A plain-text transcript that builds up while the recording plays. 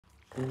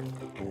Where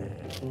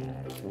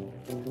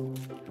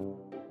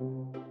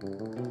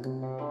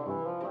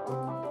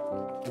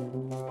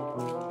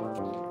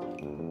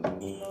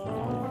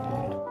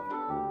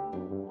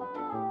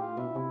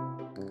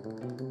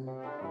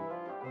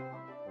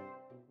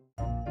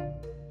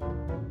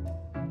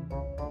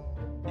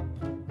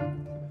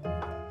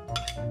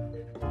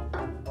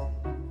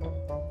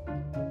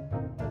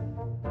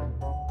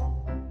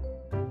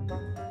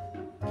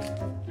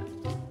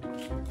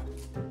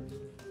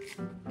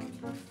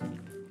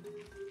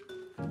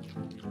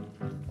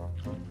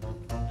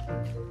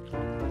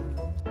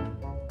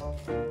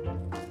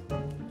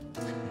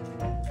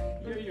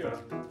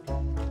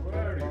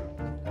are you?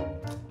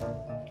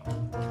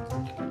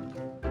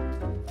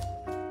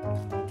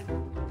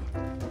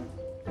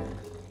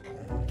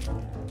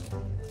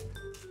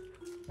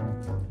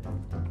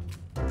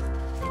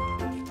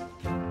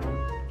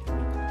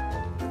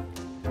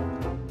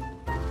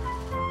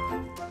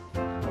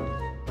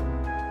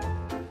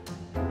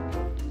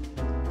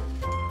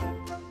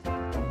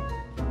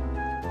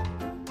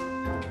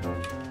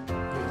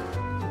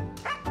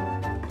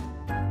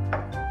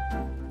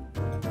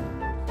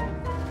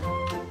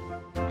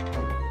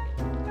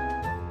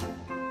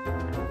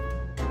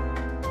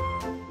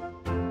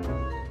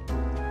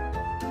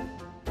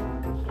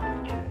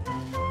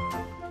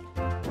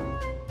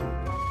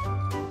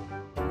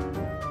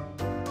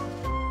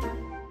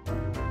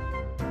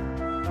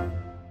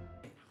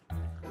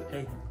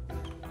 Hey,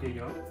 here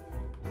you are.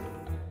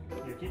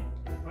 Yuki,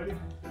 ready?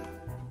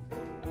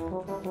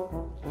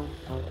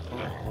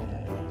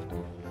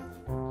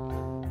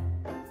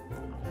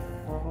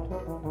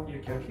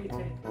 Yuki, okay,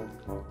 take.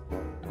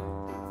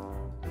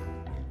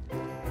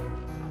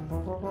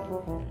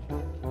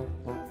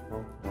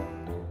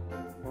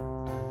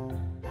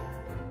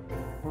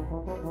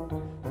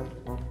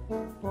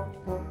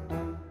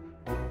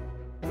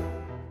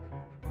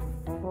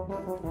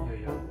 Here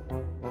you are.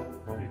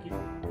 Yuki,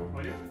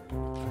 ready?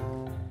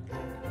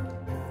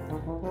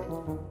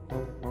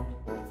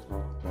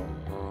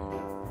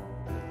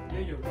 Yeah,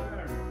 you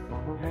were.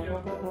 Yeah, you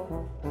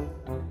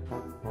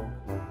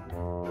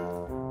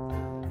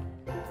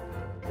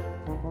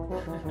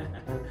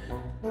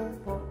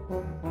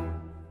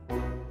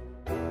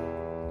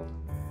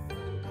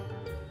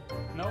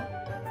No?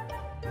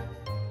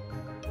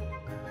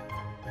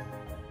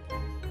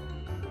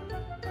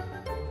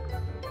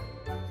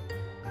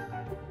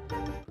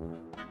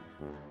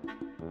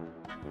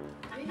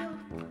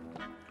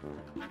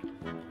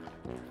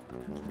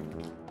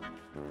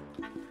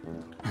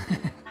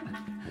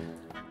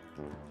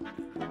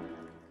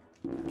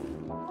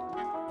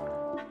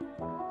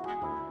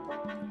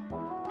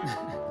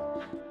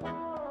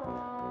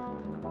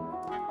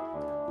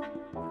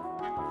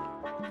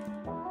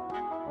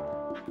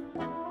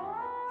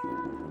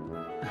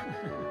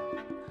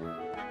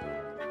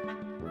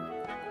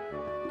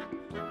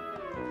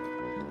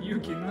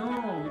 Yuki,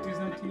 no, it is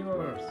not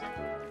yours.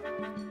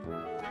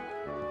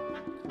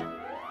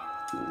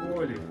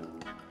 Olive.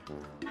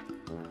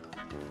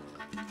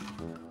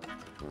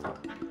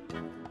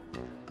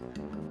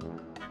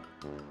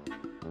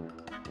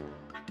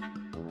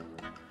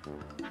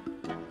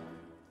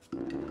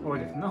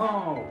 Olive, no!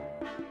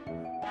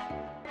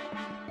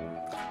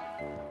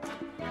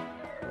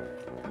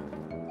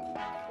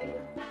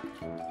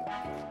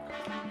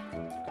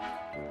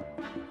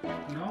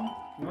 No?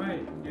 Why?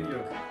 Yuki.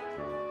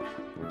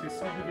 It is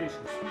so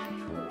delicious.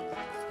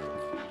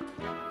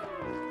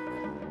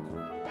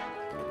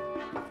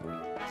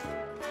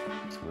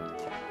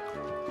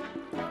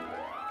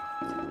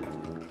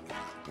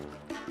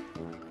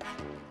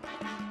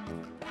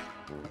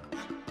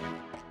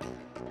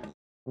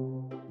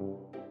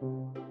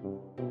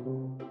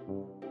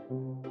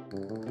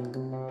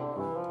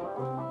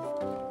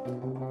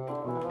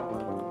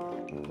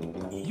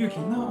 Yuki,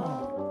 no!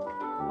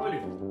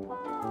 Olive.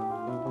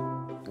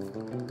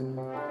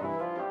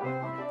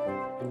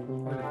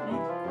 Olive,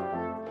 eat.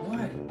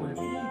 Why?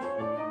 Olive, eat.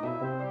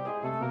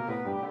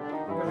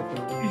 Olive,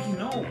 Yuki,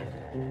 no!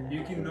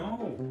 Yuki, no!